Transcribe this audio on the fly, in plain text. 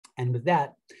And with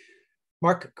that,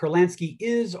 Mark Kurlansky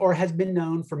is or has been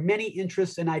known for many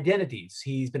interests and identities.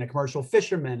 He's been a commercial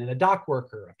fisherman and a dock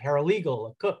worker, a paralegal,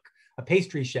 a cook, a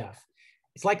pastry chef.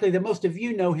 It's likely that most of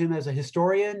you know him as a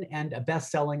historian and a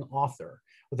best-selling author.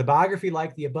 With a biography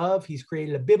like the above, he's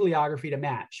created a bibliography to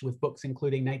match with books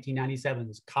including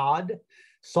 1997's Cod,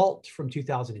 Salt from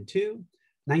 2002,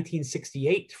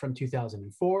 1968 from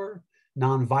 2004,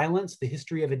 Nonviolence, The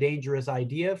History of a Dangerous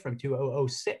Idea from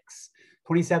 2006,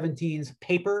 2017's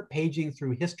Paper, Paging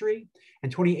Through History,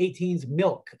 and 2018's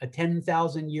Milk, a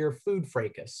 10,000-year food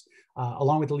fracas,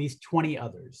 along with at least 20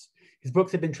 others. His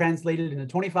books have been translated into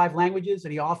 25 languages,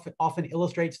 and he often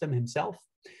illustrates them himself.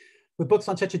 With books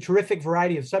on such a terrific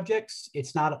variety of subjects,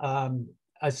 it's not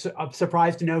a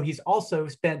surprise to know he's also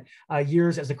spent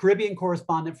years as a Caribbean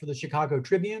correspondent for the Chicago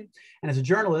Tribune. And as a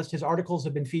journalist, his articles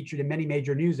have been featured in many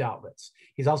major news outlets.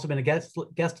 He's also been a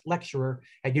guest lecturer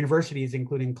at universities,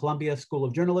 including Columbia School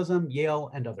of Journalism,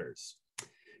 Yale, and others.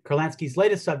 Kurlansky's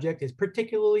latest subject is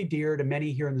particularly dear to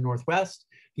many here in the Northwest.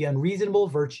 The unreasonable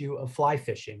virtue of fly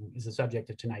fishing is the subject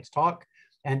of tonight's talk,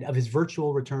 and of his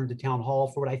virtual return to Town Hall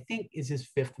for what I think is his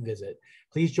 5th visit.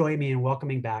 Please join me in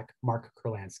welcoming back Mark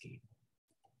Kurlansky.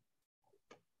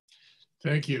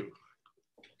 Thank you.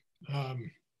 I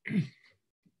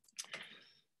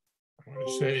want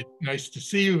to say nice to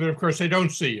see you, but of course I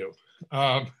don't see you.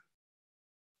 I'm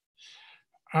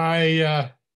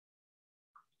going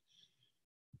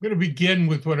to begin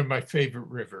with one of my favorite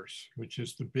rivers, which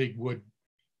is the Big Wood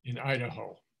in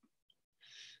Idaho.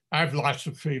 I have lots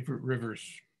of favorite rivers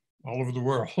all over the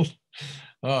world.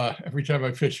 Every time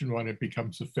I fish in one, it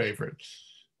becomes a favorite.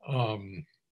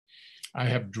 I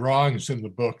have drawings in the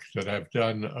book that I've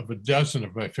done of a dozen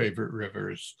of my favorite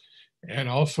rivers and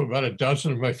also about a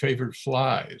dozen of my favorite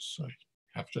flies. I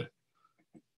have to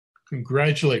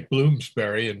congratulate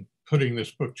Bloomsbury in putting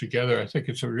this book together. I think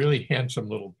it's a really handsome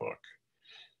little book.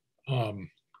 I'm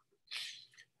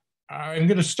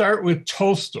going to start with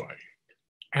Tolstoy,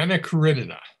 Anna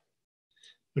Karenina.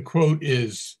 The quote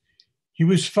is, "He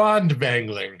was fond of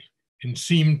angling and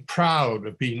seemed proud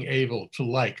of being able to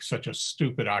like such a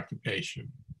stupid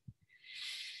occupation."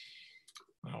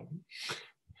 Well,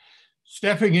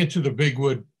 stepping into the Big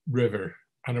Wood River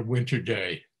on a winter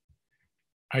day,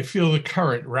 I feel the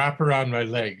current wrap around my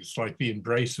legs like the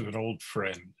embrace of an old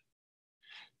friend.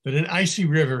 That an icy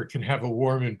river can have a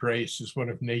warm embrace is one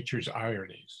of nature's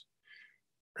ironies.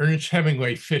 Ernest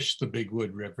Hemingway fished the Big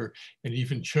Wood River and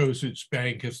even chose its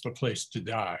bank as the place to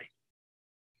die.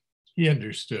 He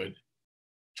understood.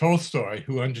 Tolstoy,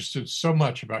 who understood so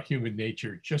much about human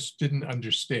nature, just didn't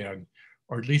understand,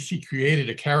 or at least he created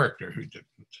a character who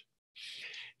didn't.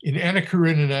 In Anna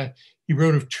Karenina, he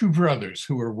wrote of 2 brothers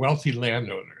who were wealthy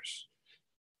landowners.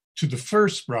 To the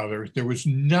first brother, there was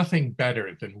nothing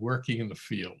better than working in the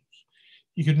fields.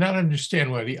 He could not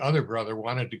understand why the other brother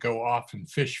wanted to go off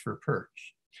and fish for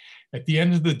perch. At the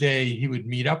end of the day, he would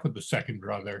meet up with the second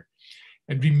brother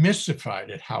and be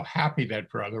mystified at how happy that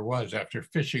brother was after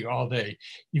fishing all day,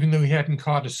 even though he hadn't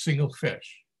caught a single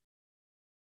fish.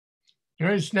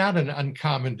 There is not an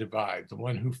uncommon divide, the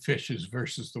one who fishes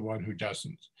versus the one who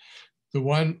doesn't. The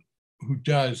one who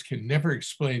does can never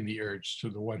explain the urge to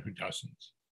the one who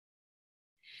doesn't.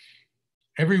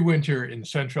 Every winter in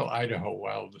central Idaho,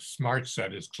 while the smart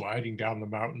set is gliding down the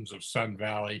mountains of Sun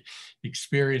Valley,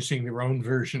 experiencing their own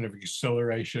version of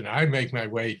exhilaration, I make my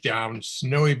way down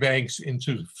snowy banks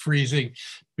into the freezing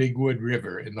Big Wood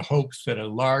River in the hopes that a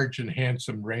large and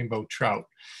handsome rainbow trout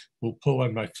will pull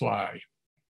on my fly.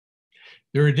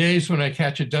 There are days when I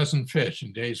catch a dozen fish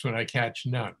and days when I catch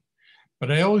none,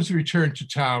 but I always return to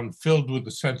town filled with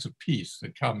the sense of peace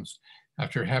that comes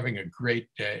after having a great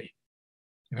day.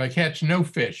 If I catch no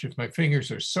fish, if my fingers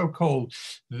are so cold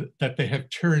that they have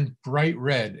turned bright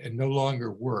red and no longer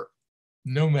work,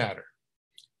 no matter.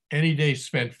 Any day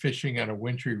spent fishing on a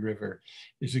wintry river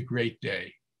is a great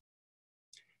day.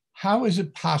 How is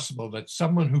it possible that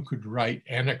someone who could write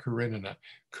Anna Karenina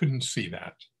couldn't see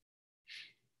that?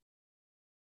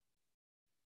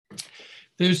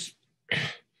 There's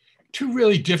 2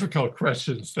 really difficult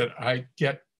questions that I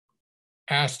get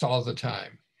asked all the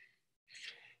time.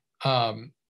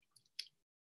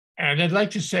 And I'd like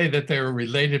to say that they're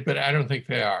related, but I don't think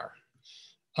they are.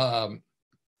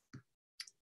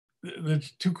 The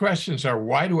 2 questions are,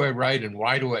 why do I write and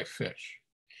why do I fish?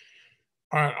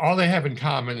 All they have in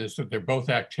common is that they're both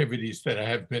activities that I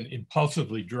have been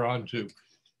impulsively drawn to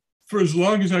for as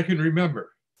long as I can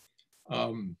remember,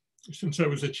 since I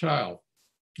was a child.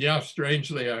 Yeah,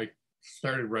 strangely, I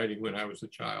started writing when I was a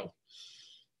child,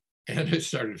 and I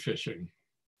started fishing.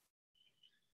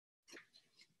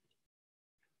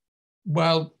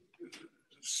 Well,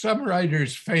 Some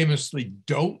writers famously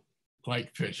don't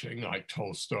like fishing, like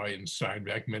Tolstoy and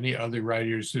Steinbeck. Many other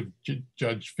writers have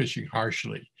judged fishing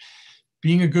harshly.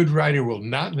 Being a good writer will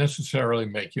not necessarily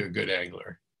make you a good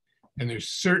angler. And there's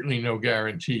certainly no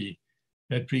guarantee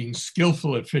that being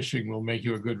skillful at fishing will make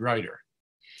you a good writer.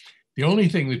 The only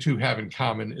thing the two have in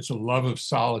common is a love of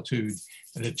solitude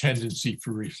and a tendency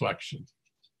for reflection.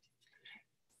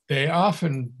 They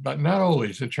often, but not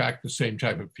always, attract the same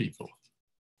type of people.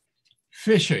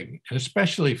 Fishing, and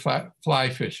especially fly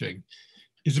fishing,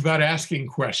 is about asking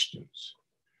questions.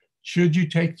 Should you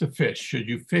take the fish? Should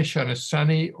you fish on a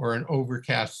sunny or an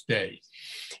overcast day,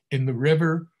 in the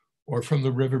river or from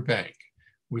the riverbank,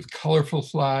 with colorful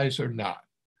flies or not?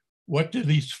 What do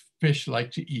these fish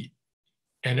like to eat?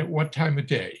 And at what time of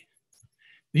day?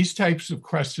 These types of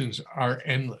questions are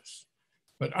endless,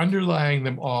 but underlying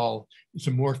them all is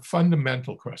a more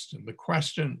fundamental question, the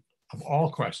question of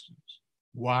all questions: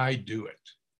 why do it?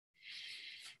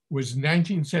 Was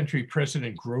 19th century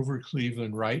President Grover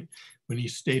Cleveland right when he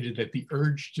stated that the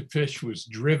urge to fish was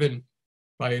driven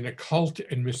by an occult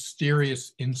and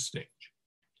mysterious instinct?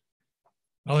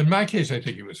 Well, in my case, I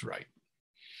think he was right.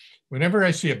 Whenever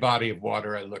I see a body of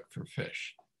water, I look for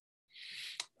fish.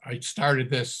 I started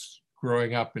this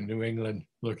growing up in New England,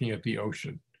 looking at the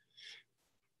ocean.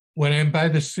 When I'm by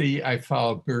the sea, I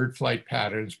follow bird flight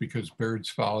patterns because birds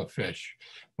follow fish.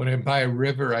 When I'm by a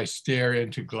river, I stare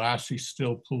into glassy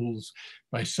still pools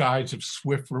by sides of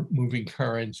swift moving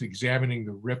currents, examining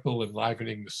the ripple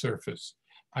enlivening the surface.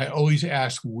 I always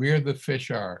ask where the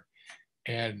fish are.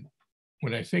 And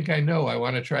when I think I know, I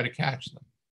want to try to catch them.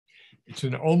 It's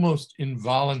an almost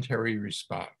involuntary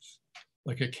response,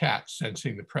 like a cat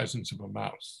sensing the presence of a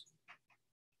mouse.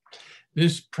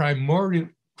 This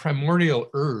primordial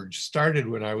urge started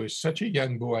when I was such a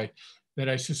young boy that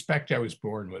I suspect I was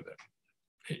born with it.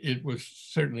 It was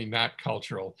certainly not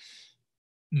cultural.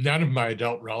 None of my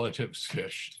adult relatives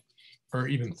fished or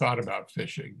even thought about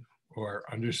fishing or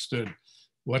understood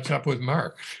what's up with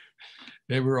Mark.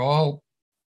 They were all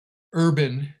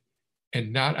urban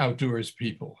and not outdoors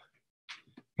people.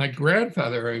 My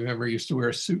grandfather, I remember, used to wear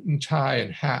a suit and tie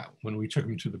and hat when we took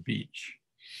him to the beach.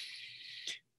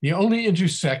 The only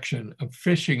intersection of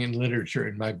fishing and literature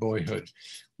in my boyhood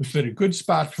was that a good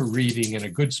spot for reading and a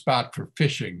good spot for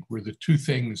fishing were the two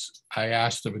things I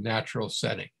asked of a natural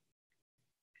setting.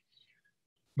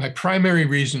 My primary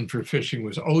reason for fishing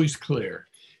was always clear.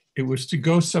 It was to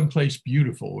go someplace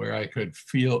beautiful where I could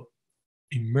feel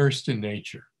immersed in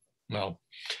nature. Well,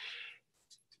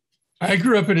 I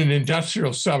grew up in an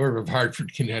industrial suburb of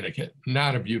Hartford, Connecticut,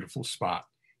 not a beautiful spot.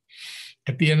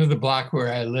 At the end of the block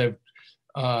where I lived,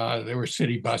 there were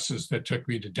city buses that took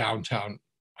me to downtown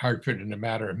Hartford in a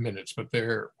matter of minutes, but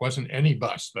there wasn't any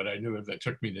bus that I knew of that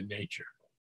took me to nature.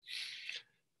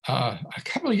 A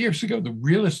couple of years ago, the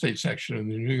real estate section of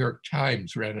the New York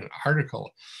Times ran an article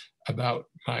about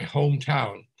my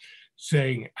hometown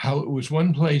saying how it was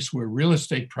one place where real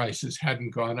estate prices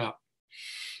hadn't gone up.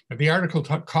 And the article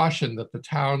cautioned that the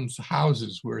town's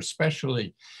houses were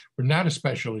not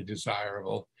especially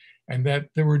desirable, and that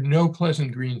there were no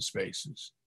pleasant green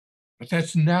spaces. But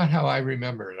that's not how I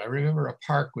remember it. I remember a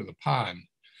park with a pond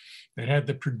that had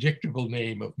the predictable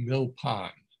name of Mill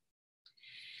Pond.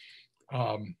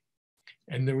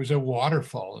 And there was a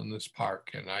waterfall in this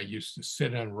park, and I used to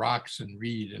sit on rocks and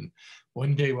read. And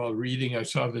one day while reading, I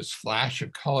saw this flash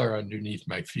of color underneath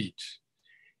my feet.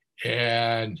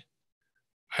 And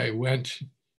I went,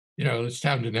 this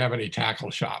town didn't have any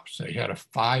tackle shops. They had a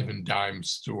 5-and-dime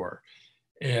store.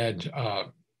 And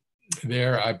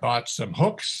there I bought some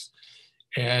hooks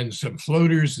and some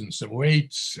floaters and some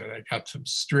weights, and I got some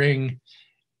string,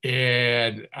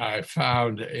 and I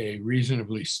found a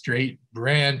reasonably straight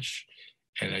branch,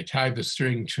 and I tied the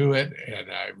string to it,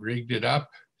 and I rigged it up.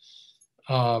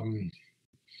 I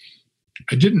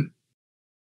didn't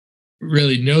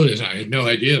really know this. I had no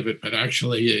idea of it, but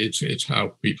actually it's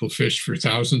how people fished for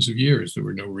thousands of years. There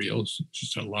were no reels,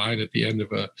 just a line at the end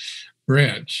of a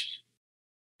branch.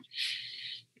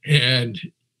 And,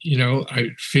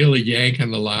 I'd feel a yank on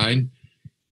the line,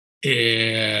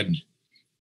 and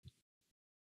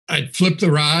I'd flip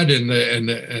the rod, and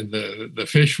the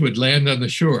fish would land on the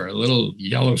shore, a little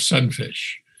yellow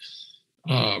sunfish.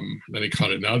 Then I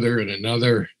caught another and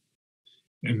another.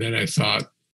 And then I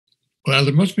thought, well,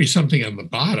 there must be something on the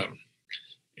bottom.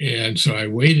 And so I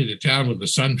weighted it down with the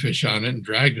sunfish on it and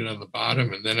dragged it on the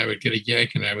bottom. And then I would get a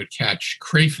yank and I would catch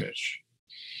crayfish.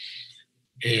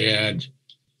 And,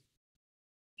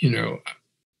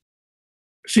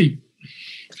 see,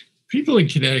 people in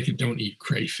Connecticut don't eat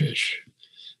crayfish.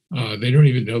 They don't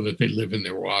even know that they live in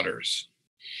their waters.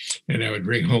 And I would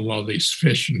bring home all these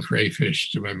fish and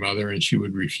crayfish to my mother, and she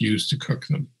would refuse to cook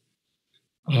them.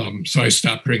 So I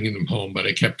stopped bringing them home, but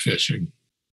I kept fishing.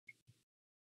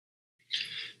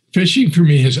 Fishing for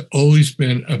me has always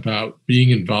been about being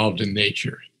involved in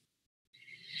nature.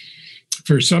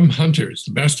 For some hunters,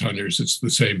 the best hunters, it's the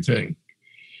same thing.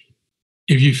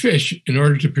 If you fish in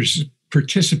order to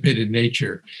participate in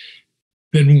nature,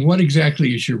 then what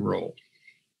exactly is your role?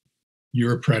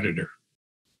 You're a predator.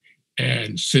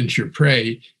 And since your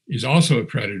prey is also a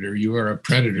predator, you are a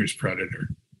predator's predator.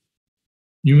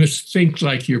 You must think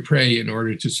like your prey in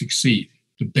order to succeed.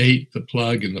 The bait, the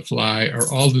plug, and the fly are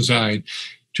all designed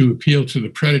to appeal to the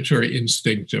predatory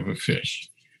instinct of a fish.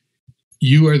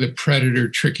 You are the predator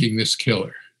tricking this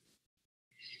killer.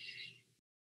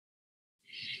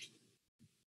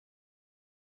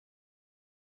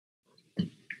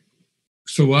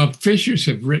 So while fishers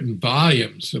have written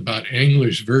volumes about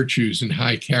anglers' virtues and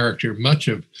high character, much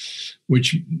of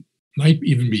which might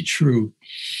even be true,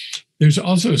 there's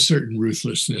also a certain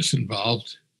ruthlessness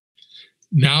involved.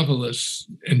 Novelist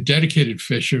and dedicated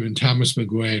fisherman Thomas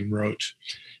McGuane wrote,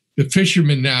 "The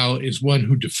fisherman now is one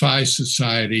who defies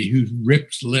society, who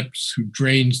rips lips, who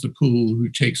drains the pool, who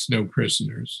takes no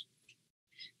prisoners."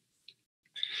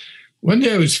 One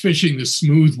day I was fishing the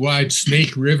smooth, wide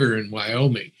Snake River in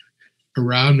Wyoming.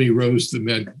 Around me rose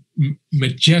the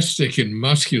majestic and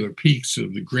muscular peaks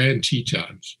of the Grand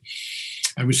Tetons.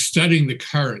 I was studying the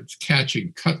currents,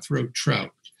 catching cutthroat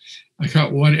trout. I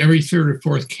caught one every third or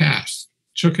fourth cast,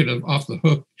 took it off the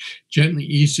hook, gently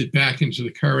eased it back into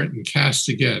the current, and cast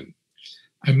again.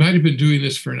 I might have been doing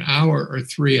this for an hour or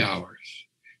 3 hours.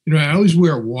 You know, I always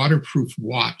wear a waterproof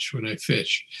watch when I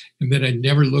fish, and then I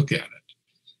never look at it.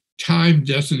 Time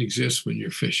doesn't exist when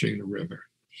you're fishing the river.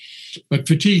 But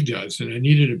fatigue does, and I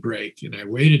needed a break, and I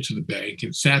waded to the bank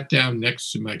and sat down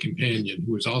next to my companion,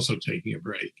 who was also taking a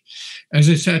break. As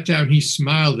I sat down, he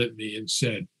smiled at me and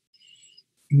said,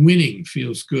 "Winning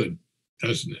feels good,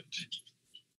 doesn't it?"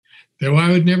 Though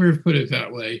I would never have put it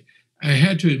that way, I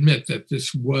had to admit that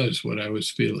this was what I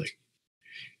was feeling.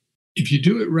 If you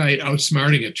do it right,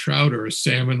 outsmarting a trout or a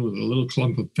salmon with a little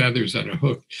clump of feathers on a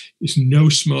hook is no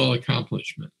small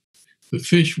accomplishment. The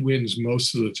fish wins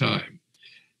most of the time.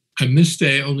 On this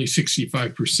day, only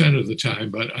 65% of the time,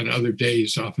 but on other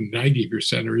days, often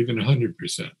 90% or even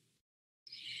 100%.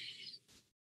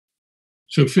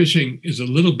 So fishing is a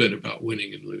little bit about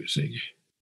winning and losing.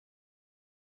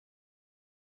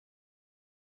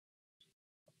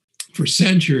 For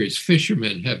centuries,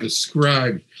 fishermen have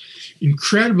ascribed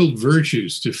incredible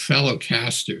virtues to fellow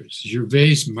casters.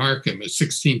 Gervase Markham, a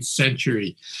 16th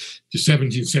century to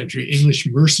 17th century English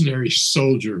mercenary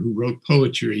soldier who wrote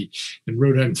poetry and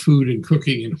wrote on food and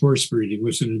cooking and horse breeding,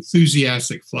 was an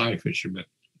enthusiastic fly fisherman.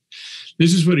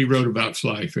 This is what he wrote about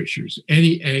fly fishers.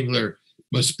 "Any angler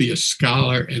must be a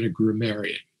scholar and a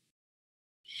grammarian."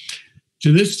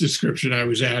 To this description, I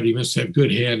was add, he must have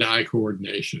good hand-eye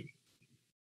coordination.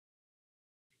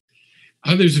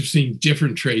 Others have seen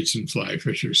different traits in fly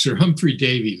fishers. Sir Humphrey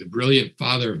Davy, the brilliant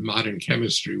father of modern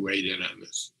chemistry, weighed in on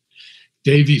this.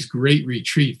 Davy's great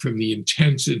retreat from the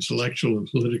intense intellectual and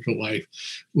political life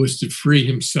was to free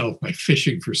himself by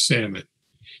fishing for salmon.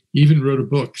 He even wrote a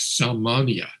book,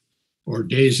 Salmonia, or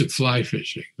Days of Fly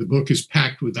Fishing. The book is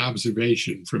packed with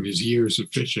observation from his years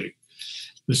of fishing.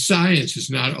 The science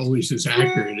is not always as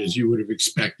accurate as you would have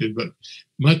expected, but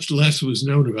much less was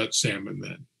known about salmon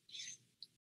then.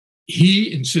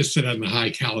 He insisted on the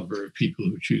high caliber of people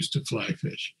who choose to fly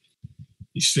fish.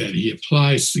 He said he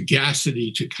applies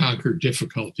sagacity to conquer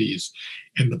difficulties,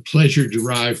 and the pleasure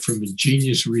derived from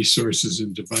ingenious resources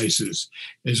and devices,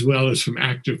 as well as from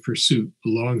active pursuit,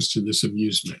 belongs to this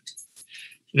amusement.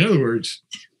 In other words,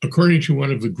 according to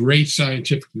one of the great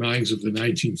scientific minds of the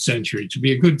 19th century, to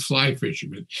be a good fly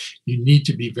fisherman, you need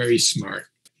to be very smart.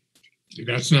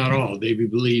 That's not all. Davy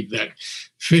believed that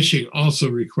fishing also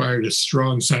required a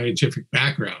strong scientific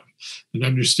background, an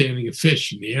understanding of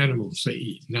fish and the animals they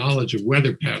eat, knowledge of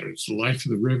weather patterns, the life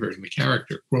of the river, and the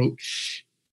character. Quote,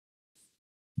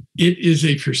 "It is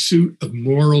a pursuit of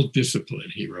moral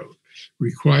discipline," he wrote,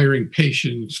 "requiring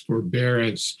patience,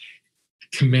 forbearance,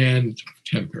 command of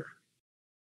temper."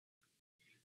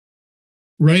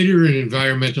 Writer and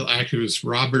environmental activist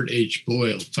Robert H.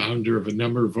 Boyle, founder of a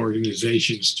number of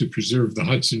organizations to preserve the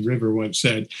Hudson River, once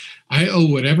said, "I owe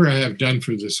whatever I have done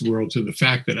for this world to the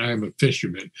fact that I am a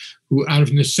fisherman who, out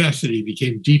of necessity,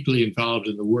 became deeply involved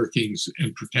in the workings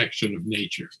and protection of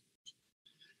nature."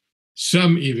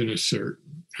 Some even assert,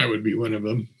 I would be one of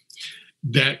them,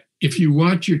 that if you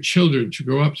want your children to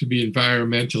grow up to be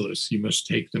environmentalists, you must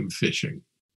take them fishing.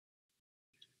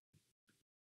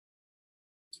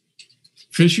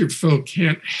 Fisher folk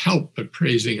can't help but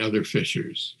praising other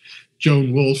fishers.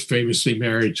 Joan Wolfe, famously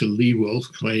married to Lee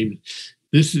Wolfe, claimed,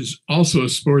 "This is also a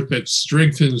sport that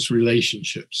strengthens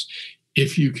relationships.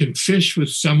 If you can fish with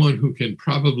someone you can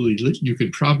probably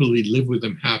live with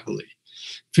them happily.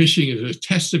 Fishing is a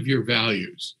test of your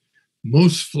values.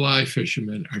 Most fly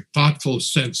fishermen are thoughtful,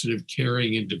 sensitive,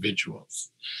 caring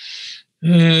individuals."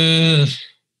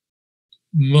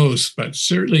 Most, but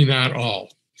certainly not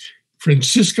all.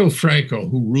 Francisco Franco,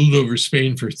 who ruled over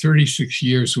Spain for 36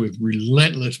 years with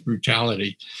relentless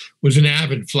brutality, was an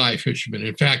avid fly fisherman.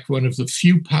 In fact, one of the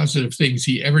few positive things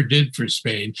he ever did for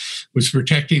Spain was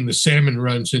protecting the salmon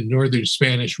runs in northern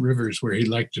Spanish rivers where he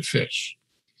liked to fish.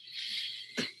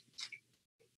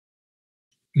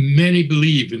 Many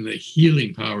believe in the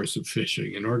healing powers of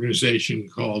fishing. An organization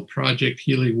called Project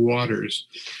Healing Waters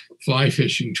Fly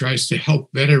Fishing tries to help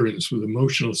veterans with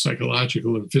emotional,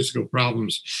 psychological, and physical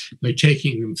problems by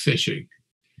taking them fishing.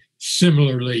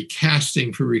 Similarly,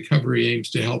 Casting for Recovery aims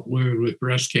to help women with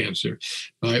breast cancer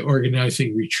by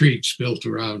organizing retreats built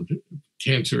around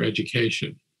cancer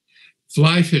education.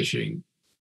 Fly fishing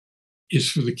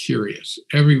is for the curious.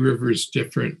 Every river is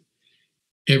different.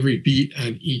 Every beat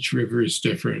on each river is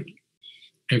different.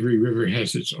 Every river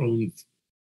has its own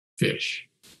fish,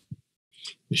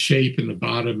 the shape and the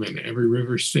bottom, and every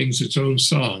river sings its own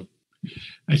song.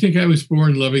 I think I was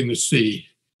born loving the sea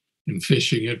and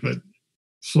fishing it, but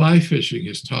fly fishing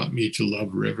has taught me to love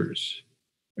rivers.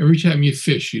 Every time you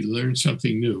fish, you learn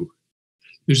something new.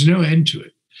 There's no end to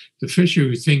it. The fisher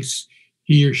who thinks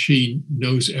he or she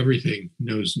knows everything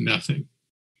knows nothing.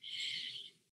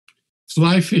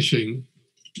 Fly fishing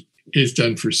is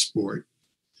done for sport.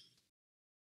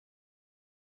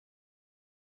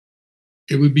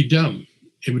 It would be dumb.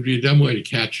 It would be a dumb way to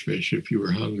catch fish if you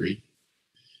were hungry.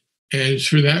 And it's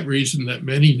for that reason that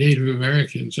many Native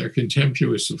Americans are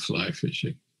contemptuous of fly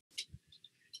fishing.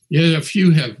 Yet a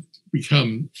few have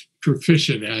become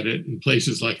proficient at it in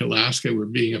places like Alaska, where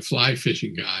being a fly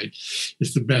fishing guide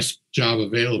is the best job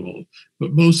available.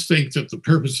 But most think that the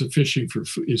purpose of fishing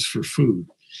is for food.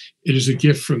 It is a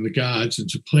gift from the gods, and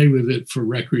to play with it for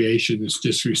recreation is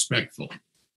disrespectful.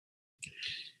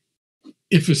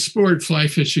 If a sport, fly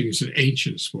fishing is an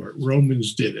ancient sport.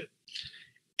 Romans did it.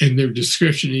 And their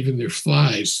description, even their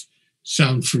flies,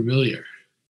 sound familiar.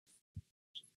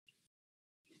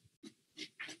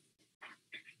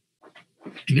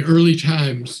 In early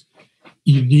times,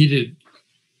 you needed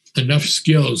enough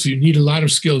skills. You need a lot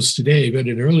of skills today, but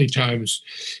in early times,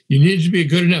 you needed to be a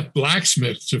good enough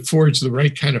blacksmith to forge the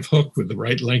right kind of hook with the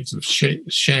right length of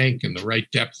shank and the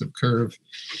right depth of curve.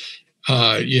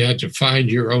 You had to find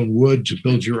your own wood to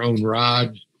build your own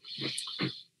rod,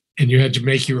 and you had to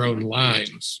make your own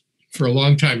lines. For a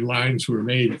long time, lines were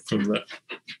made from the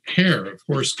hair of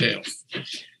horsetails.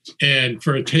 And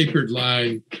for a tapered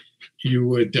line, you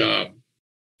would, on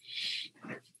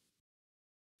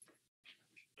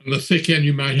the thick end,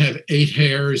 you might have 8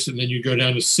 hairs, and then you go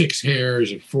down to 6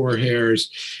 hairs or 4 hairs.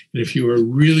 And if you were a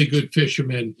really good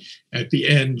fisherman, at the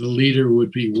end, the leader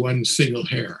would be one single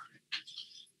hair.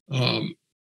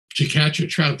 To catch a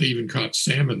trout, they even caught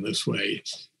salmon this way,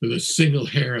 with a single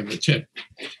hair on the tip.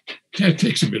 That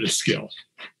takes a bit of skill.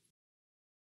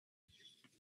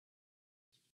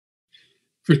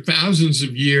 For thousands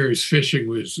of years, fishing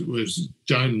was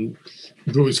done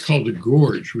with what was called a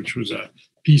gorge, which was a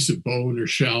piece of bone or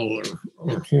shell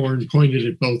or horn pointed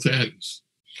at both ends.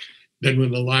 Then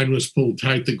when the line was pulled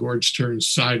tight, the gorge turned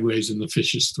sideways in the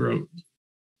fish's throat.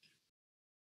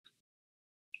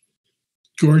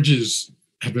 Gorges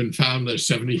have been found that are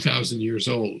 70,000 years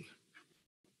old.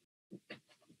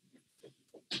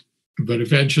 But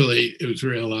eventually it was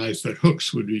realized that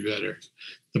hooks would be better.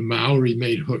 The Maori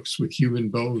made hooks with human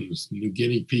bones. The New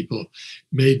Guinea people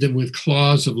made them with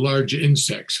claws of large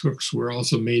insects. Hooks were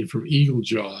also made from eagle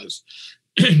jaws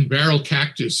and barrel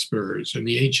cactus spurs. And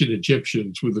the ancient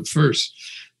Egyptians were the first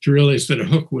to realize that a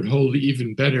hook would hold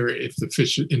even better if the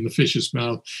fish in the fish's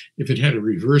mouth if it had a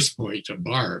reverse point, a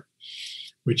barb,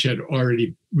 which they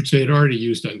had already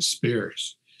used on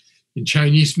spears. In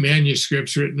Chinese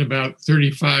manuscripts written about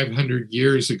 3,500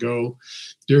 years ago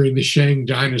during the Shang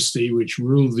dynasty, which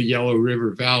ruled the Yellow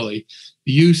River Valley,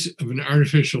 the use of an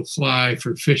artificial fly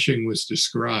for fishing was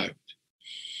described.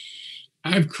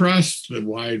 I've crossed the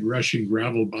wide, rushing,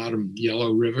 gravel-bottomed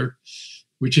Yellow River,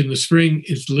 which in the spring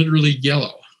is literally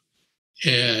yellow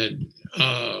and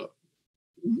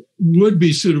would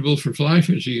be suitable for fly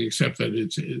fishing, except that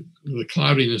it's the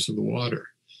cloudiness of the water.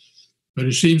 But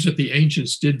it seems that the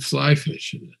ancients did fly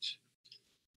fish in it.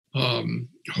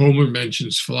 Homer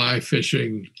mentions fly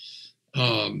fishing.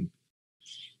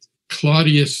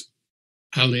 Claudius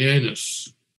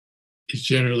Alienus is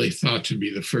generally thought to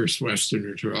be the first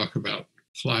Westerner to talk about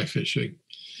fly fishing.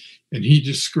 And he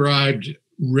described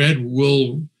red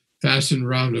wool fastened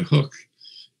around a hook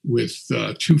with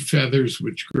two feathers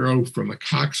which grow from a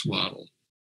cockswaddle.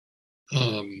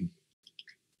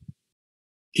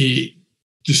 He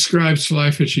describes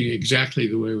fly fishing exactly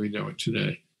the way we know it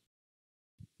today.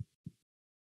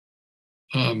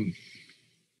 Now,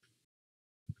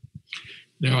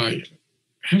 I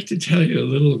have to tell you a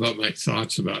little about my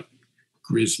thoughts about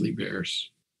grizzly bears.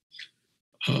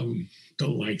 Don't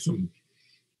like them.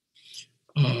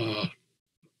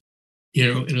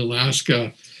 In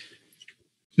Alaska,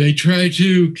 they try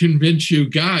to convince you,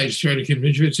 guys try to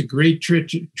convince you it's a great trick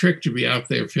to be out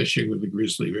there fishing with the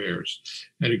grizzly bears.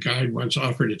 And a guide once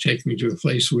offered to take me to a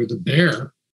place where the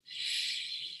bear,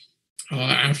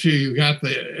 after you got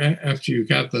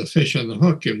the fish on the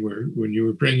hook and when you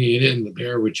were bringing it in, the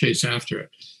bear would chase after it.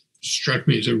 Struck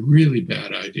me as a really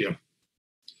bad idea.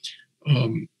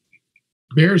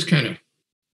 Bears kind of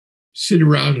sit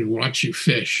around and watch you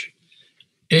fish.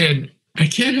 And I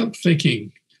can't help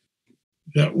thinking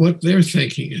that what they're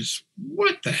thinking is,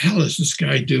 what the hell is this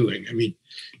guy doing? I mean,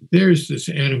 there's this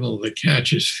animal that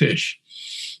catches fish,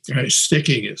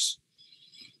 sticking his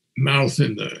mouth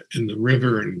in the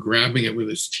river and grabbing it with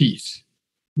his teeth.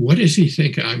 What does he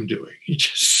think I'm doing? He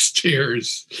just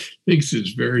stares, thinks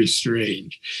it's very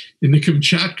strange. In the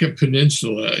Kamchatka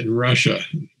Peninsula in Russia,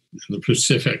 in the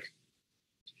Pacific,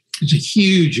 there's a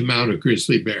huge amount of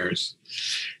grizzly bears.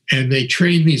 And they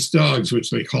train these dogs, which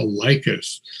they call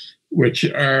likas, which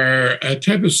are a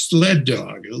type of sled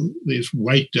dog, these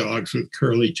white dogs with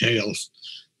curly tails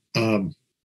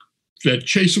that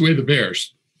chase away the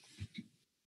bears.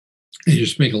 They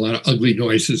just make a lot of ugly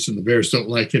noises, and the bears don't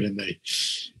like it, and they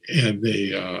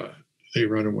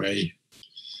run away.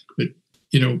 But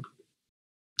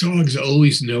dogs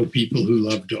always know people who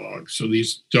love dogs. So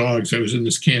these dogs, I was in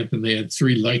this camp, and they had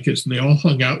 3 likas, and they all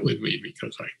hung out with me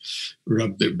because I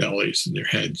rubbed their bellies and their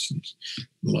heads, and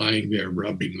lying there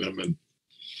rubbing them. And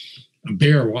a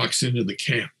bear walks into the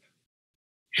camp,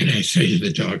 and I say to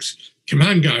the dogs, "Come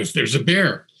on, guys, there's a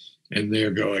bear." And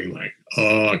they're going like,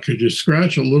 "Oh, could you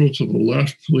scratch a little to the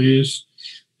left, please?"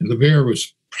 And the bear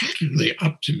was practically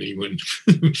up to me when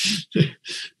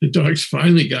the dogs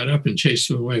finally got up and chased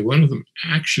them away. One of them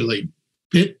actually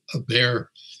bit a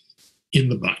bear in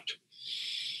the butt.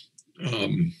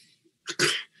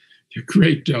 They're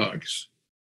great dogs.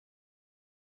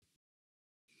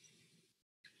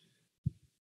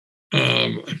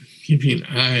 I'm keeping an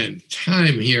eye on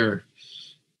time here.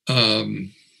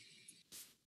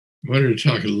 I wanted to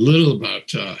talk a little about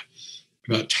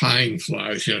tying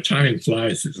flies. Tying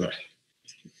flies is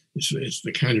it's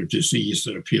the kind of disease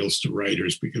that appeals to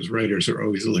writers, because writers are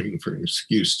always looking for an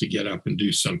excuse to get up and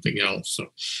do something else.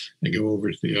 So I go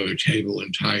over to the other table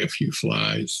and tie a few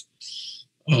flies.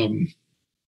 I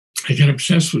got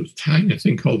obsessed with tying a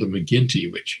thing called a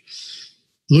McGinty, which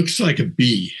looks like a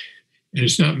bee, and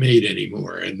it's not made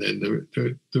anymore. And then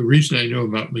the reason I know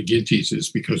about McGinty's is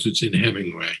because it's in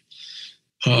Hemingway.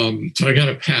 So I got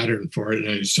a pattern for it,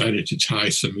 and I decided to tie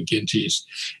some McGinty's.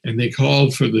 And they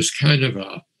called for this kind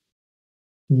of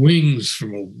wings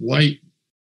from a white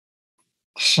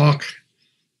hawk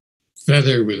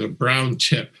feather with a brown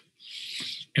tip.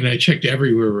 And I checked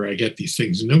everywhere where I get these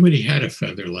things, and nobody had a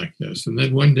feather like this. And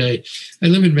then one day, I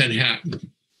live in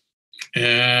Manhattan,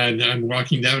 and I'm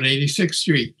walking down 86th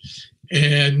Street,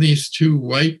 and these 2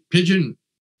 white pigeon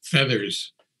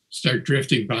feathers start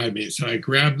drifting by me. So I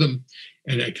grabbed them,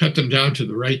 and I cut them down to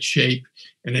the right shape,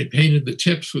 and I painted the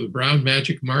tips with a brown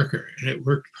magic marker, and it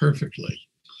worked perfectly.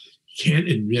 You can't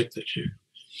admit that you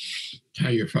tie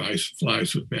your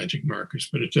flies with magic markers,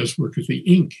 but it does work, because the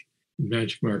ink in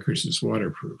magic markers is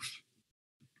waterproof.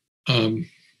 I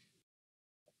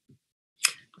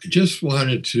just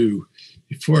wanted to,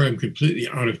 before I'm completely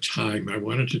out of time, I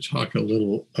wanted to talk a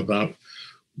little about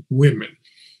women.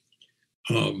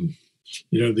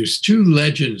 There's 2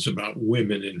 legends about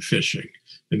women in fishing,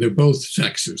 and they're both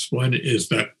sexist. One is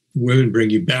that women bring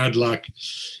you bad luck,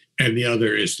 and the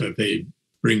other is that they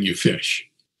bring you fish.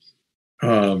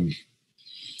 So,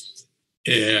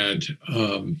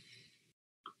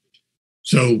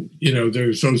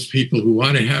 there's those people who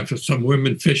want to have some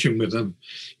women fishing with them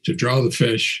to draw the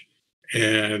fish.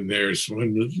 And there's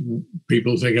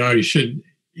people think, oh, you should,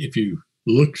 if you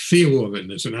see a woman,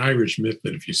 there's an Irish myth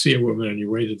that if you see a woman on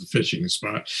your way to the fishing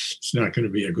spot, it's not going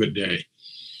to be a good day.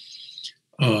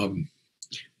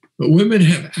 But women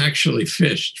have actually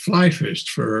fly fished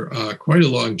for quite a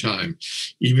long time,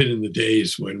 even in the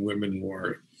days when women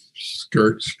wore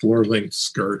skirts, floor-length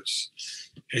skirts.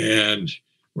 And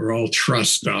were all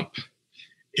trussed up,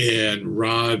 and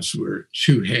rods were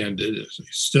two-handed, as they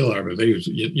still are, but they,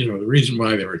 the reason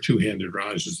why they were two-handed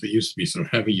rods is they used to be so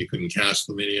heavy you couldn't cast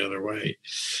them any other way,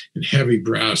 and heavy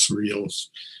brass reels.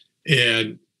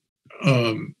 And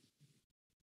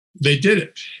they did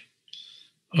it.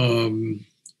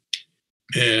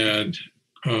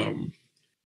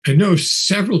 I know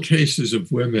several cases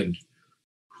of women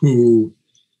who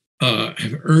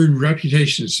have earned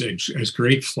reputations as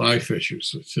great fly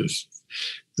fishers.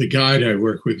 The guide I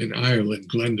work with in Ireland,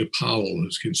 Glenda Powell,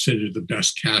 who's considered the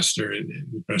best caster and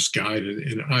the best guide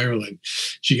in Ireland.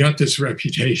 She got this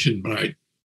reputation by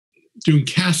doing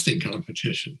casting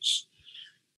competitions.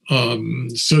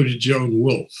 So did Joan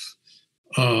Wolfe.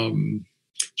 Joan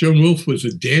Wolfe was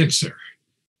a dancer,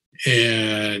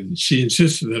 and she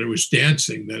insisted that it was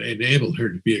dancing that enabled her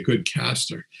to be a good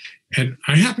caster. And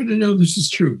I happen to know this is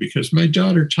true because my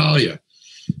daughter, Talia,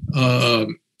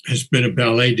 has been a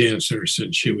ballet dancer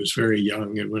since she was very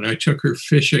young. And when I took her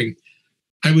fishing,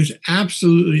 I was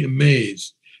absolutely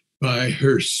amazed by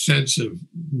her sense of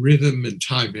rhythm and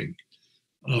timing.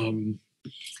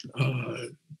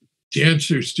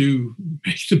 Dancers do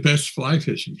make the best fly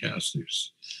fishing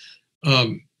casters.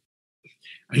 I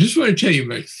just want to tell you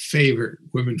my favorite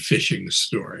women fishing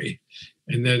story,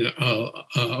 and then I'll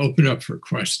open up for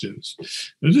questions.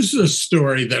 Now, this is a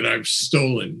story that I've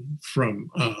stolen from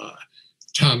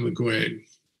Tom McGuane,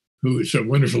 who is a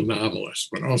wonderful novelist,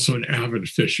 but also an avid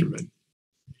fisherman.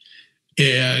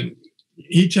 And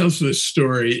he tells this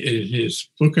story in his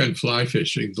book on fly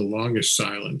fishing, The Longest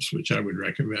Silence, which I would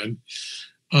recommend,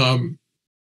 about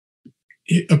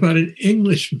an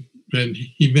Englishman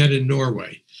he met in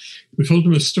Norway, who told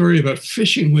him a story about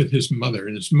fishing with his mother,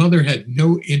 and his mother had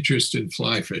no interest in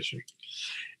fly fishing.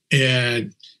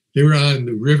 And they were on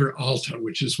the River Alta,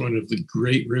 which is one of the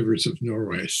great rivers of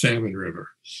Norway, a salmon river.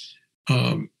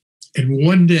 And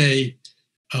one day,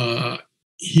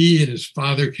 he and his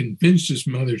father convinced his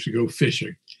mother to go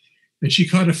fishing. And she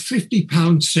caught a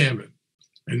 50-pound salmon,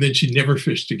 and then she never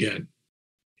fished again.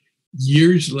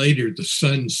 Years later, the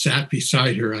son sat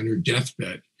beside her on her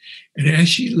deathbed. And as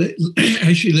she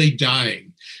lay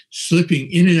dying, slipping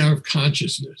in and out of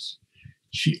consciousness,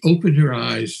 she opened her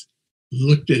eyes,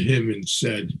 looked at him and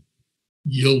said,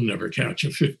 "You'll never catch a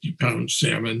 50-pound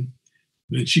salmon."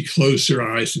 And then she closed her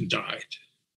eyes and died.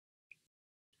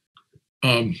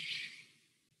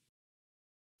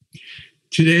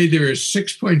 Today, there are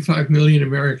 6.5 million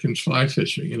Americans fly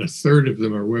fishing, and a third of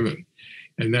them are women.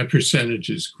 And that percentage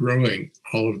is growing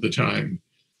all of the time.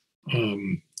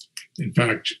 In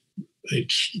fact, they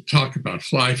talk about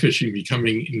fly fishing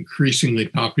becoming increasingly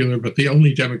popular, but the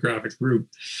only demographic group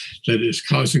that is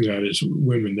causing that is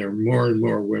women. There are more and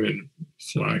more women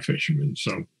fly fishermen.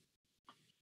 So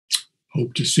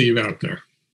hope to see you out there.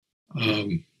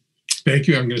 Thank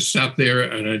you. I'm going to stop there,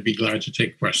 and I'd be glad to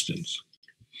take questions.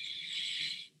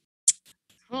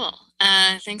 Cool.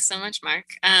 Thanks so much, Mark.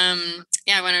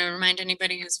 Yeah, I want to remind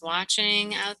anybody who's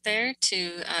watching out there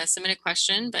to submit a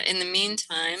question. But in the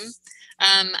meantime,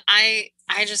 I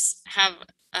just have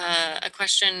a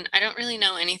question. I don't really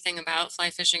know anything about fly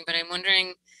fishing, but I'm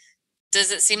wondering,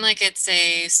 does it seem like it's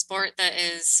a sport that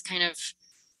is kind of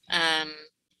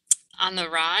on the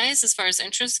rise as far as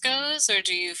interest goes, or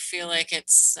do you feel like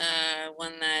it's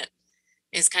one that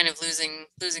is kind of losing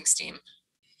steam?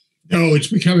 No, it's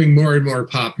becoming more and more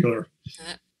popular,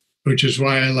 which is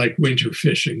why I like winter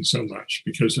fishing so much,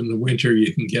 because in the winter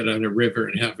you can get on a river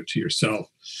and have it to yourself.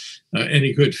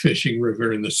 Any good fishing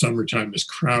river in the summertime is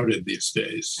crowded these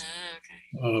days.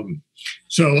 Okay.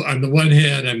 So on the one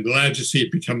hand, I'm glad to see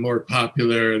it become more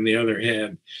popular. On the other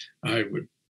hand, I would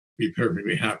be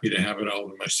perfectly happy to have it all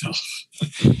to myself.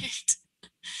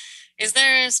 Is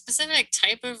there a specific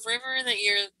type of river that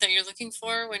you're looking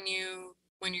for when you're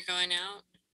going out?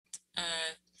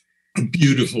 A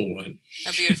beautiful one.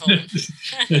 A beautiful one.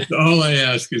 That's all I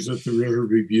ask, is that the river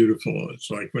be beautiful.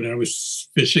 It's like when I was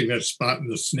fishing that spot in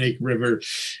the Snake River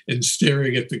and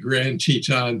staring at the Grand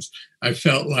Tetons, I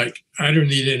felt like I don't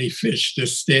need any fish.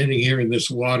 Just standing here in this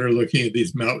water looking at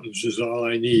these mountains is all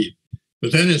I need.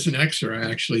 But then as an extra, I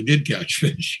actually did catch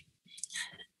fish.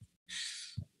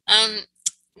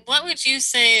 What would you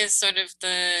say is sort of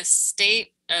the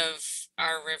state of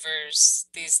our rivers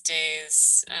these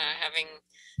days, having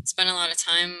spent a lot of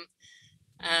time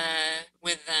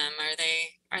with them? Are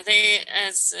they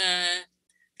as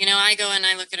I go and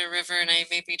I look at a river and I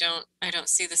don't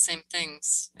see the same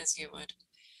things as you would?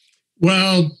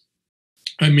 Well,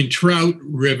 I mean, trout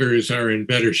rivers are in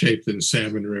better shape than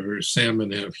salmon rivers.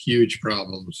 Salmon have huge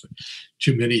problems,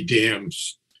 too many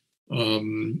dams.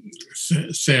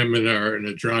 Salmon are an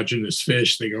androgynous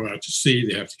fish. They go out to sea,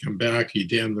 they have to come back. You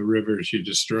dam the rivers, you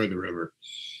destroy the river.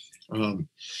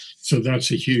 So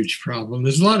that's a huge problem.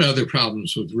 There's a lot of other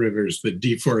problems with rivers, the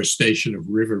deforestation of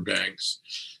riverbanks.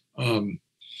 A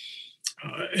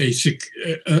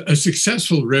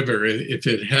successful river, if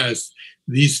it has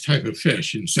these type of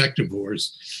fish,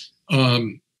 insectivores,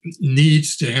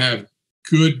 needs to have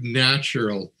good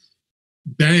natural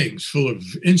banks full of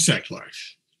insect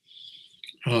life.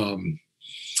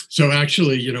 So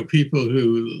actually, you know, people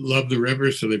who love the river,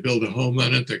 so they build a home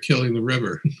on it, they're killing the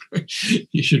river.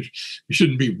 You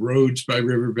shouldn't be roads by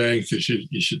riverbanks.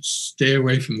 You should stay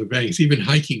away from the banks. Even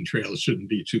hiking trails shouldn't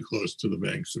be too close to the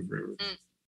banks of rivers.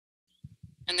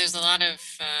 And there's a lot of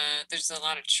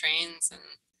trains and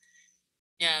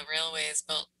railways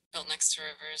built next to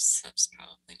rivers. That's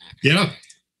probably not good.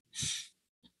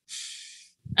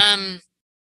 Yeah.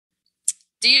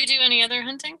 Do you do any other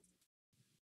hunting?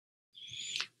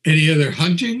 Any other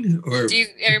hunting, or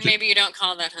maybe you don't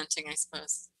call that hunting, I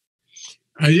suppose.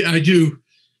 I do.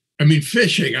 I mean,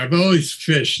 fishing. I've always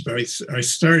fished. I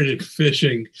started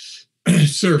fishing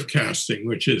surf casting,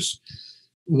 which is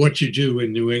what you do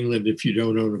in New England if you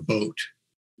don't own a boat.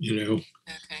 You know,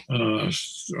 okay.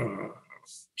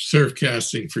 Surf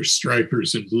casting for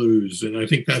stripers and blues, and I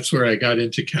think that's where I got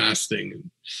into casting.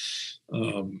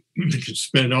 I could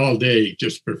spend all day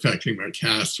just perfecting my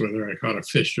casts, whether I caught a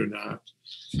fish or not.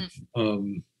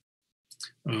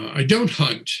 I don't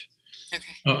hunt.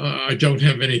 Okay. I don't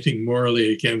have anything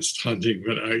morally against hunting,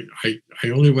 but I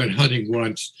only went hunting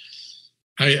once.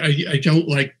 I don't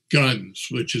like guns,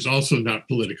 which is also not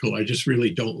political. I just really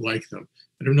don't like them.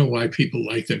 I don't know why people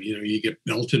like them. You know, you get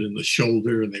belted in the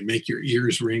shoulder and they make your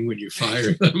ears ring when you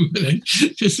fire them. And I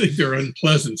just think they're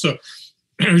unpleasant. So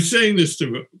I was saying this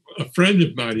to a friend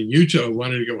of mine in Utah who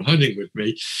wanted to go hunting with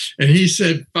me. And he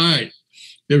said, fine.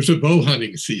 There was a bow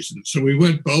hunting season. So we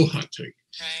went bow hunting.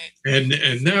 Right. And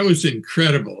that was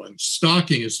incredible. And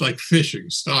stalking is like fishing.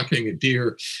 Stalking a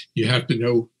deer, you have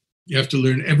to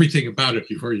learn everything about it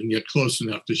before you can get close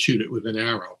enough to shoot it with an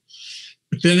arrow.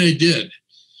 But then I did.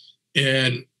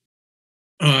 And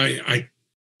I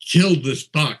killed this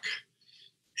buck.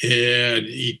 And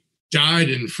he died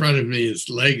in front of me. His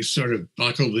legs sort of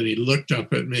buckled and he looked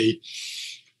up at me.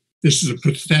 This is a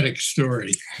pathetic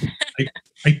story.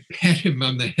 I pat him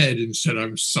on the head and said,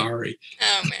 I'm sorry.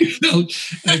 Oh, man.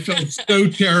 I felt so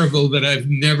terrible that I've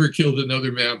never killed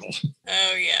another mammal.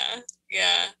 Oh, yeah.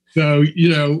 Yeah. So, you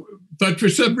know, but for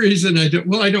some reason I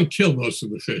don't kill most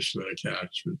of the fish that I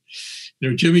catch. But, you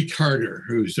know, Jimmy Carter,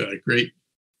 who's a great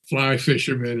fly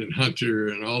fisherman and hunter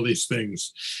and all these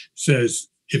things, says,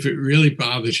 if it really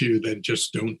bothers you, then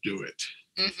just don't do it.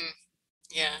 Mm-hmm.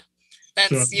 Yeah.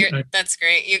 That's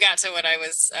great. You got to what I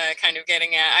was kind of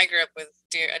getting at. I grew up with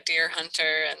a deer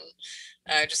hunter, and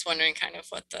just wondering kind of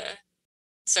what the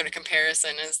sort of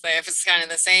comparison is there. If it's kind of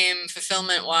the same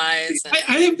fulfillment wise.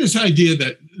 I have this idea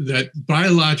that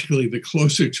biologically, the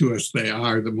closer to us they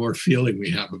are, the more feeling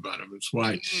we have about them. It's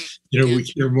why, we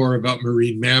care more about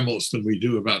marine mammals than we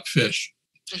do about fish.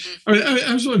 Mm-hmm.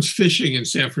 I was once fishing in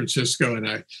San Francisco, and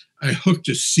I hooked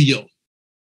a seal.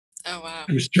 Oh, wow.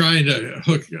 I was trying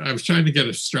to get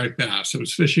a striped bass. I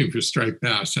was fishing for striped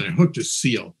bass, and I hooked a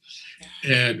seal.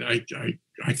 And I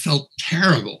felt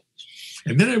terrible.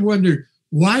 And then I wondered,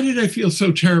 why did I feel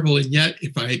so terrible? And yet,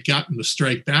 if I had gotten the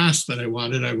striped bass that I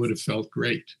wanted, I would have felt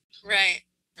great. Right.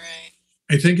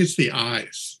 I think it's the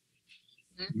eyes.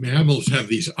 Mm-hmm. Mammals have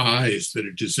these eyes that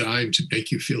are designed to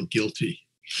make you feel guilty.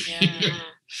 Yeah.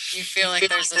 You feel like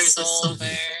there's a soul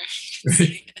there.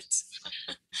 Right.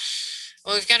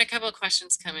 Well, we've got a couple of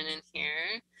questions coming in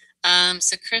here.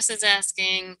 So Chris is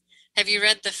asking, have you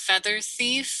read The Feather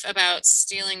Thief about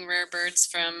stealing rare birds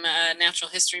from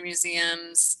natural history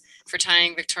museums for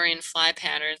tying Victorian fly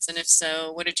patterns? And if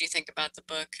so, what did you think about the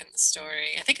book and the story?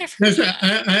 I think I've heard that.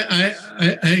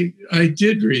 I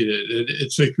did read it.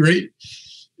 It's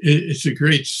a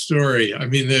great story. I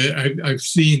mean, I've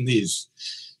seen these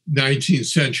 19th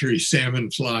century salmon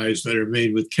flies that are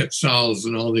made with quetzals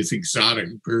and all these exotic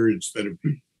birds that have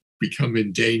become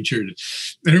endangered.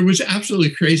 And it was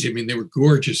absolutely crazy. I mean, they were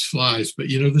gorgeous flies, but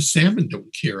the salmon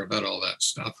don't care about all that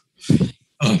stuff.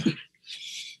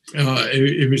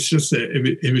 It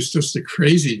was just a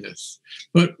craziness.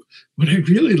 But what I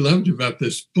really loved about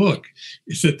this book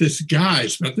is that this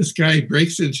guy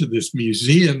breaks into this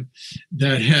museum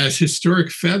that has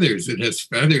historic feathers. It has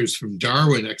feathers from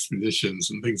Darwin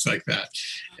expeditions and things like that.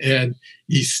 And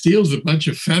he steals a bunch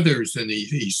of feathers and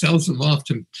he sells them off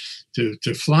to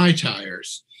fly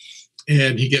tyers.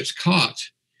 And he gets caught.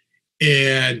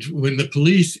 And when the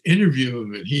police interview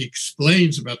him and he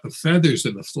explains about the feathers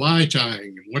and the fly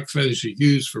tying and what feathers you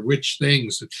use for which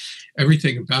things and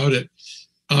everything about it,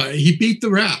 he beat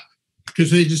the rap because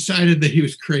they decided that he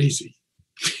was crazy.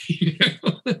 You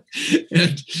know?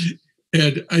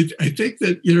 And I think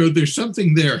that, you know, there's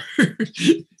something there.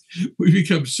 We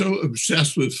become so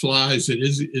obsessed with flies. It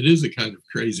is a kind of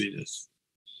craziness.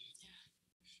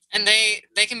 And they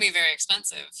can be very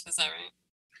expensive. Is that right?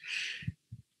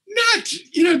 Not,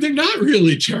 you know, they're not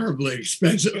really terribly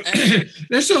expensive.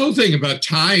 That's the whole thing about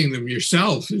tying them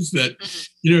yourself is that,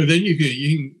 you know, then you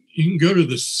can go to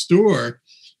the store,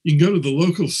 you can go to the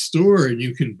local store and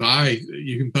you can buy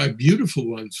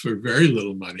beautiful ones for very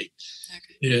little money.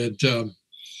 Okay.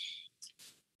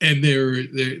 And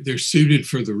they're suited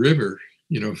for the river,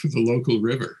 you know, for the local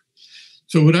river.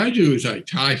 So what I do is I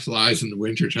tie flies in the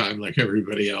wintertime like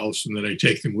everybody else, and then I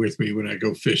take them with me when I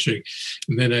go fishing.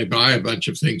 And then I buy a bunch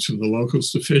of things from the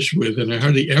locals to fish with, and I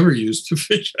hardly ever use the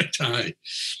fish I tie.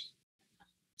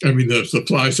 I mean, the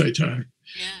flies I tie.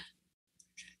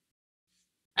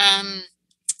 Yeah.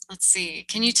 Let's see.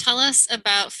 Can you tell us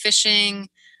about fishing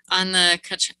on the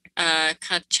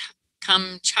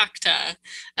Kamchatka?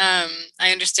 I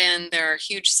understand there are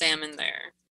huge salmon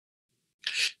there.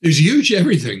 There's huge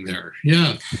everything there.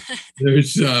 Yeah.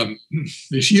 There's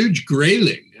huge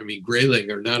grayling. I mean, grayling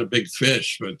are not a big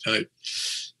fish, but I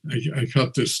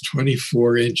caught this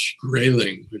 24-inch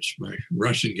grayling, which my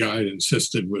Russian guide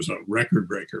insisted was a record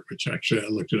breaker, which actually I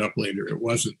looked it up later. It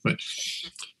wasn't, but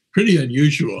pretty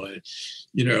unusual.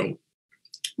 You know,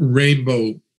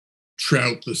 rainbow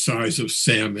trout the size of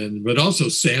salmon, but also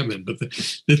salmon. But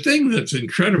the thing that's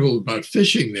incredible about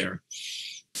fishing there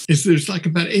is there's like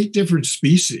about 8 different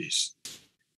species,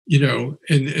 you know,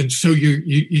 and so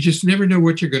you just never know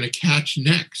what you're going to catch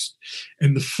next.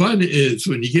 And the fun is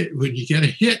when you get a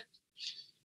hit,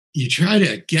 you try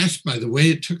to guess by the way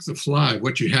it took the fly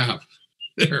what you have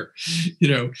there. You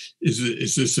know,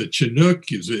 is this a Chinook?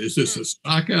 Is this a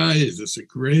sockeye? Is this a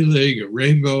grayling, a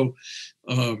rainbow?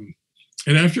 And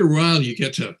after a while, you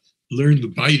get to learn the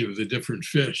bite of the different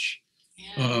fish.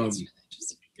 Yeah,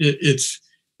 it's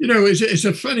you know, it's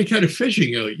a funny kind of fishing.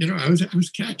 You know, I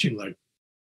was catching like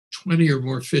 20 or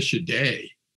more fish a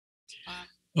day,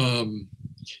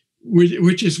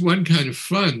 which is one kind of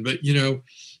fun. But you know,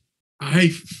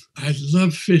 I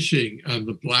love fishing on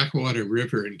the Blackwater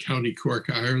River in County Cork,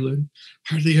 Ireland.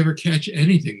 Hardly ever catch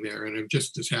anything there, and I'm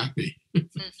just as happy.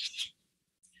 It's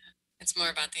more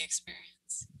about the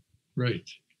experience. Right.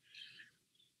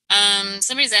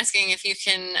 Somebody's asking if you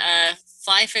can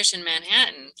fly fish in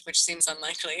Manhattan, which seems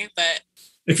unlikely, but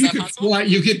if you could fly,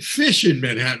 you could fish in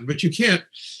Manhattan, but you can't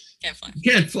fly.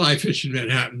 You can't fly fish in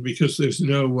Manhattan because there's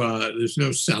no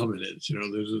salmonids. You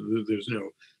know, there's no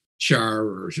char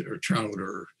or trout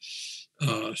or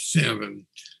salmon.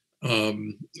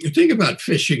 The thing about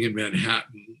fishing in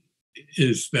Manhattan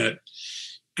is that,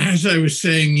 as I was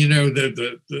saying, you know,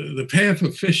 the path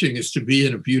of fishing is to be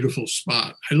in a beautiful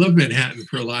spot. I love Manhattan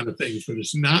for a lot of things, but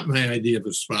it's not my idea of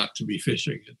a spot to be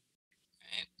fishing in.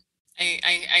 Right.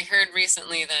 I heard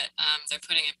recently that they're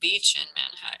putting a beach in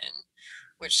Manhattan,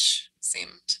 which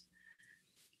seemed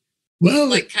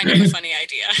like kind of a funny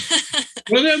idea.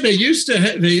 Well, then they used to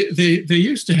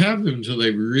have them until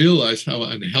they realized how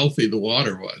unhealthy the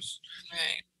water was.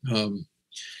 Right.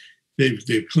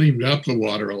 They've cleaned up the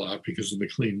water a lot because of the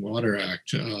Clean Water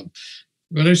Act.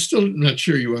 But I'm still not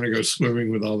sure you want to go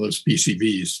swimming with all those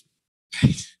PCBs.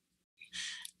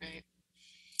 Right.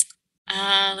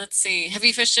 Let's see. Have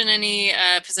you fished in any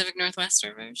Pacific Northwest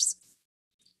rivers?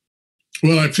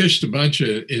 Well, I fished a bunch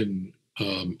in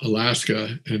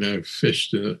Alaska, and I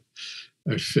fished the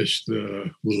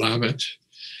Willamette,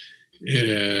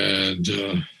 and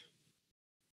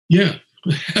yeah.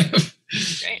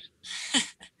 Great.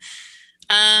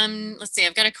 Let's see.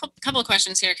 I've got a couple of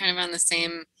questions here, kind of on the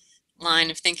same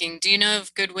line of thinking. Do you know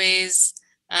of good ways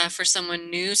for someone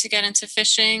new to get into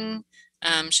fishing?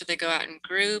 Should they go out in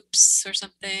groups or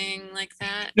something like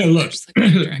that? No, look,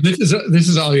 this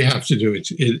is all you have to do.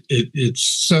 It's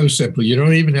so simple. You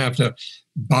don't even have to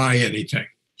buy anything.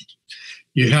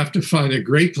 You have to find a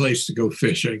great place to go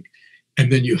fishing, and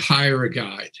then you hire a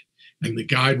guide. And the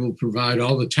guide will provide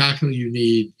all the tackle you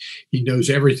need. He knows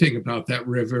everything about that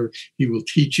river. He will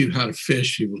teach you how to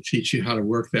fish. He will teach you how to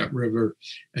work that river,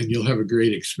 and you'll have a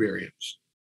great experience.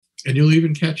 And you'll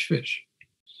even catch fish.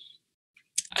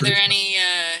 Are there any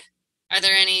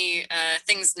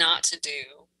things not to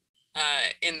do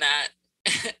in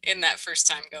that first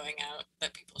time going out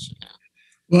that people should know?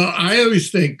 Well, I always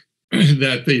think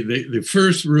that the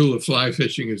first rule of fly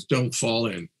fishing is don't fall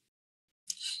in.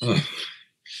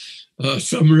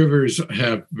 Some rivers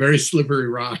have very slippery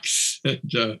rocks,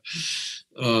 and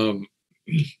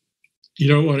you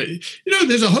don't want to.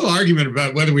 There's a whole argument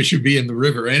about whether we should be in the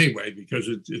river anyway because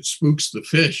it spooks the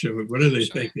fish. I mean, what do they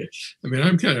think? I mean,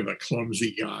 I'm kind of a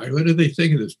clumsy guy. What do they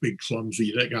think of this big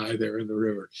clumsy guy there in the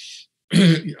river?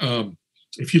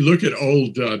 If you look at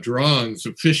old drawings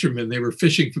of fishermen, they were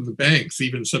fishing from the banks,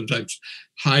 even sometimes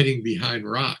hiding behind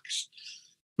rocks.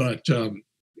 But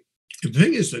the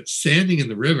thing is that standing in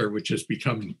the river, which has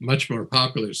become much more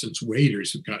popular since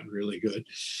waders have gotten really good,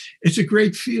 it's a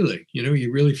great feeling.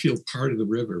 You really feel part of the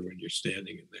river when you're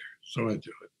standing in there. So I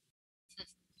do it.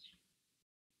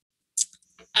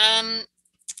 I'm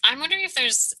wondering if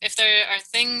there are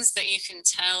things that you can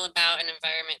tell about an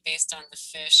environment based on the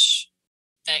fish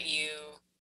that you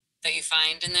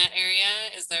find in that area.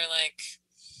 Is there like,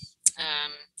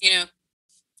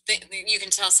 you can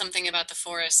tell something about the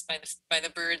forest by the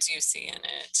birds you see in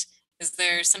it. Is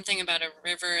there something about a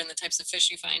river and the types of fish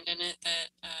you find in it that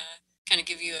kind of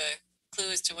give you a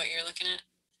clue as to what you're looking at?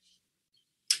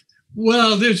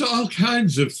 Well, there's all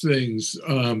kinds of things.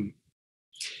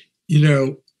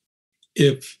 If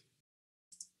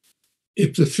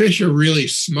the fish are really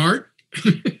smart,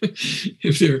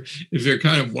 if they're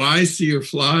kind of wise to your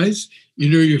flies,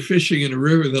 you're fishing in a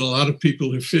river that a lot of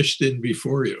people have fished in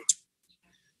before you.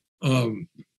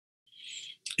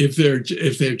 If they're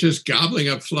just gobbling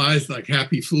up flies like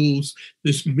happy fools,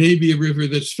 this may be a river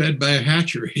that's fed by a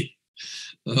hatchery.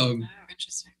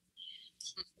 Interesting.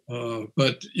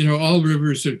 But all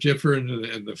rivers are different,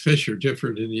 and the fish are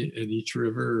different in each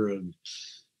river, and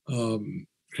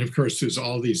of course there's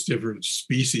all these different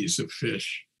species of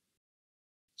fish.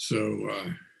 So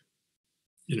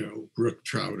brook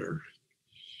trout are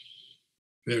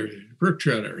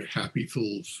happy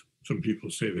fools. Some people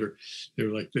say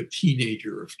they're like the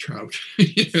teenager of trout.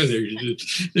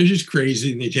 They're just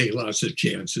crazy, and they take lots of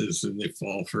chances, and they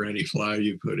fall for any fly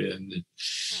you put in.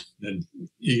 And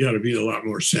you got to be a lot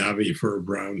more savvy for a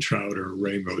brown trout or a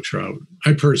rainbow trout.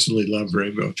 I personally love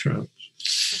rainbow trout.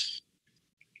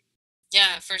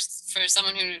 Yeah, for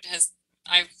someone who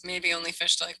I've maybe only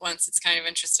fished like once, it's kind of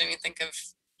interesting to think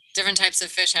of different types of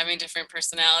fish having different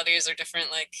personalities or different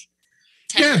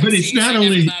tendencies. But it's not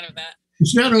only thought of that.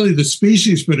 It's not only the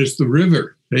species, but it's the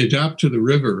river. They adapt to the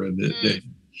river, and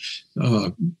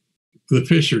the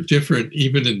fish are different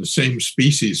even in the same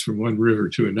species from one river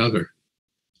to another,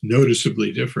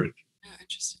 noticeably different. Oh,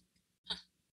 interesting. Huh.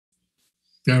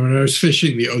 Now, when I was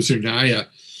fishing the Ozernaya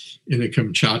in the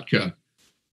Kamchatka,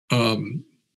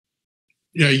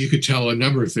 you could tell a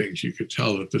number of things. You could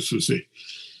tell that this was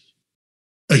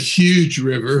a huge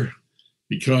river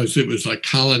because it was like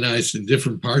colonized in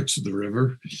different parts of the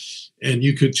river. And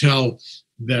you could tell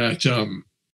that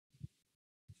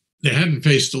they hadn't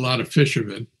faced a lot of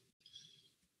fishermen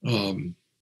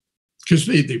because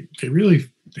they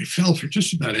fell for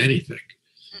just about anything.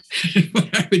 What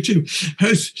I would do, I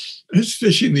was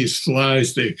fishing these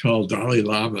flies they call Dalai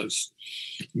Lamas,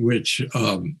 which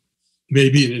may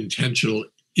be an intentional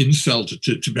insult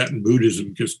to Tibetan Buddhism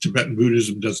because Tibetan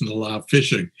Buddhism doesn't allow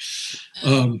fishing.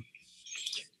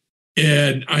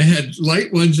 And I had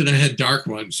light ones and I had dark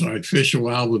ones. So I'd fish a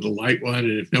while with a light one.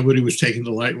 And if nobody was taking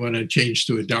the light one, I'd change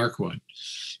to a dark one.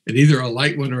 And either a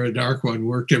light one or a dark one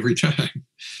worked every time.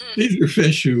 These are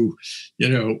fish who,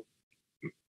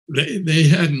 they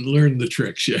hadn't learned the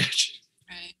tricks yet.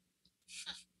 Right.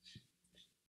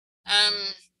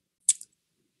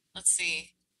 Let's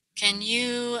see. Can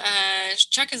you,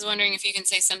 Chuck is wondering if you can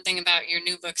say something about your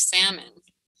new book, Salmon,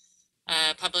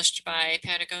 published by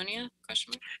Patagonia, ?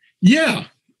 Yeah.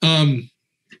 No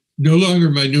longer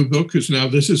my new book, because now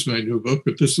this is my new book,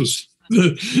 but this was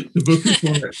the book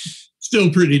before it.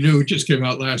 Still pretty new. It just came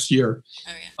out last year.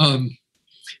 Oh,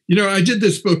 yeah. I did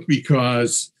this book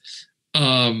because,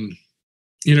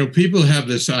 people have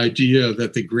this idea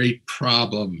that the great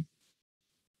problem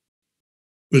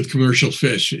with commercial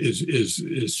fish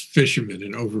is fishermen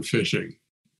and overfishing.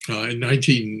 In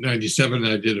 1997,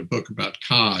 I did a book about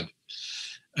cod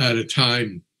at a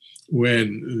time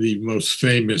when the most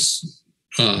famous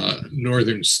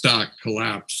northern stock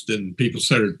collapsed and people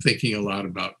started thinking a lot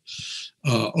about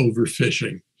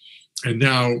overfishing. And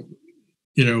now,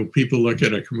 people look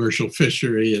at a commercial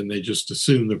fishery and they just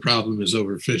assume the problem is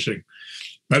overfishing.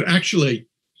 But actually,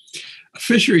 a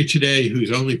fishery today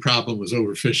whose only problem was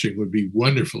overfishing would be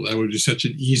wonderful. That would be such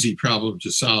an easy problem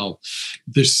to solve.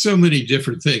 There's so many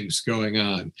different things going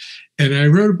on. And I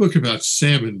wrote a book about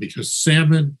salmon because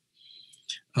salmon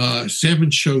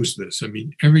shows this. I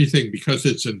mean, everything, because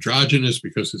it's androgynous,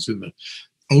 because it's in the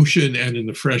ocean and in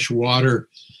the fresh water,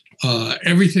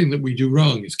 everything that we do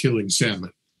wrong is killing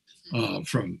salmon,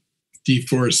 from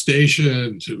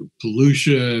deforestation to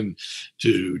pollution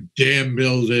to dam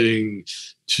building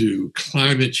to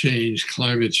climate change.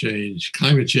 Climate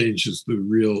change is the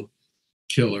real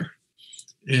killer.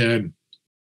 And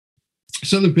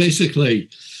so that basically,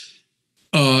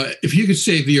 if you could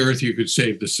save the earth, you could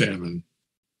save the salmon,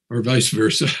 or vice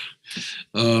versa.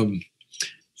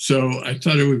 So I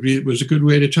thought it was a good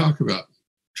way to talk about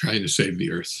trying to save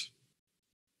the earth.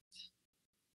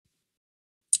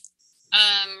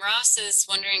 Ross is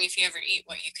wondering if you ever eat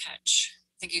what you catch.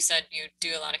 I think you said you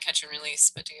do a lot of catch and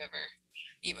release, but do you ever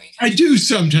eat what you catch? I do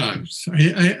sometimes.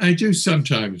 I do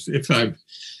sometimes. If I'm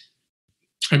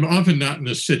often not in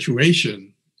a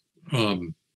situation.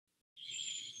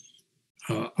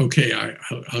 Okay,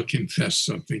 I'll confess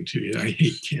something to you. I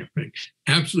hate camping.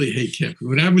 Absolutely hate camping.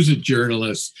 When I was a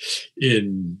journalist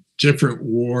in different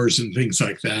wars and things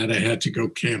like that, I had to go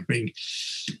camping.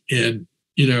 And,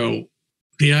 you know,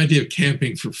 the idea of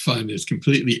camping for fun is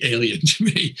completely alien to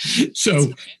me.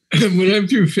 So when I'm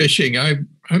through fishing,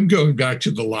 I'm going back to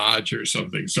the lodge or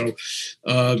something. So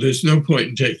there's no point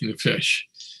in taking the fish.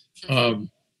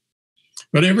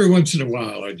 But every once in a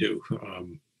while I do.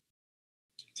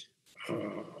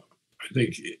 I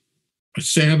think a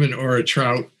salmon or a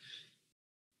trout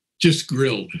just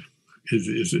grilled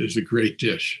is a great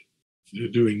dish. You're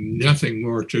doing nothing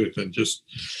more to it than just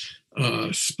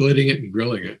splitting it and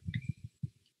grilling it.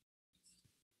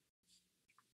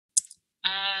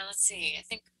 Let's see. I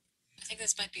think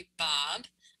this might be Bob.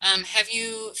 Have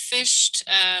you fished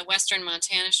Western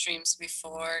Montana streams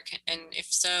before? And if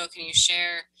so, can you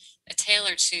share a tale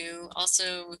or two?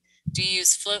 Also, do you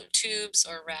use float tubes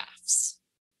or rafts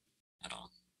at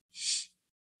all?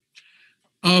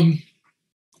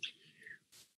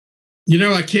 You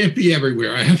know, I can't be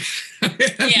everywhere.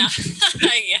 Yes.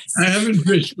 I haven't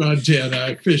fished Montana.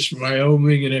 I fished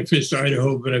Wyoming and I fished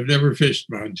Idaho, but I've never fished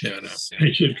Montana.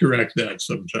 I should correct that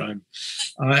sometime.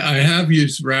 I have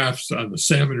used rafts on the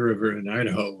Salmon River in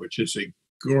Idaho, which is a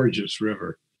gorgeous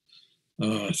river,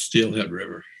 Steelhead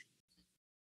River.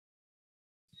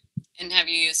 And have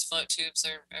you used float tubes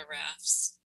or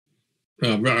rafts?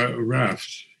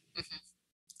 Raft.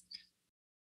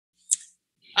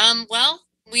 Mm-hmm. Well,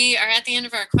 we are at the end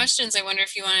of our questions. I wonder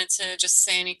if you wanted to just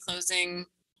say anything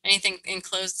in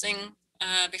closing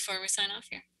before we sign off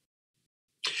here.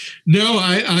 No,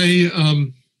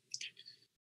 I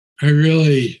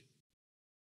really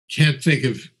can't think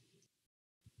of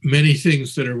many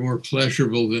things that are more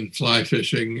pleasurable than fly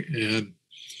fishing, and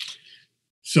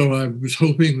so I was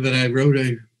hoping that I wrote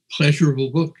a pleasurable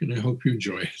book, and I hope you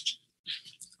enjoy it.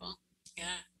 Cool. Yeah.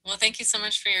 Well, thank you so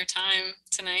much for your time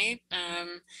tonight.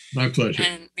 My pleasure.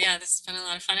 And yeah, this has been a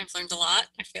lot of fun. I've learned a lot,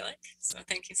 I feel like. So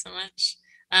thank you so much.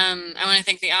 I want to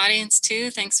thank the audience too.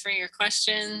 Thanks for your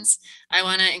questions. I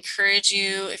want to encourage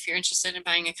you, if you're interested in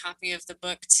buying a copy of the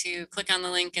book, to click on the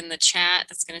link in the chat.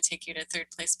 That's going to take you to Third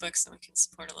Place Books, so we can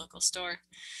support a local store.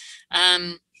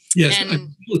 Yes,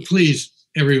 please,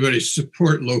 everybody,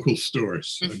 support local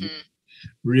stores. Mm-hmm. I'm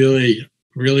really,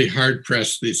 really hard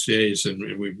pressed these days,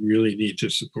 and we really need to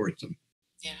support them.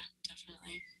 Yeah,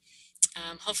 definitely.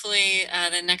 Hopefully,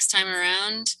 the next time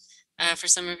around, for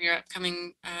some of your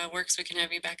upcoming works, we can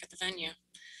have you back at the venue.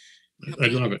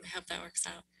 I'd love it. I hope that works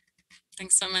out.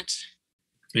 Thanks so much.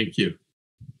 Thank you.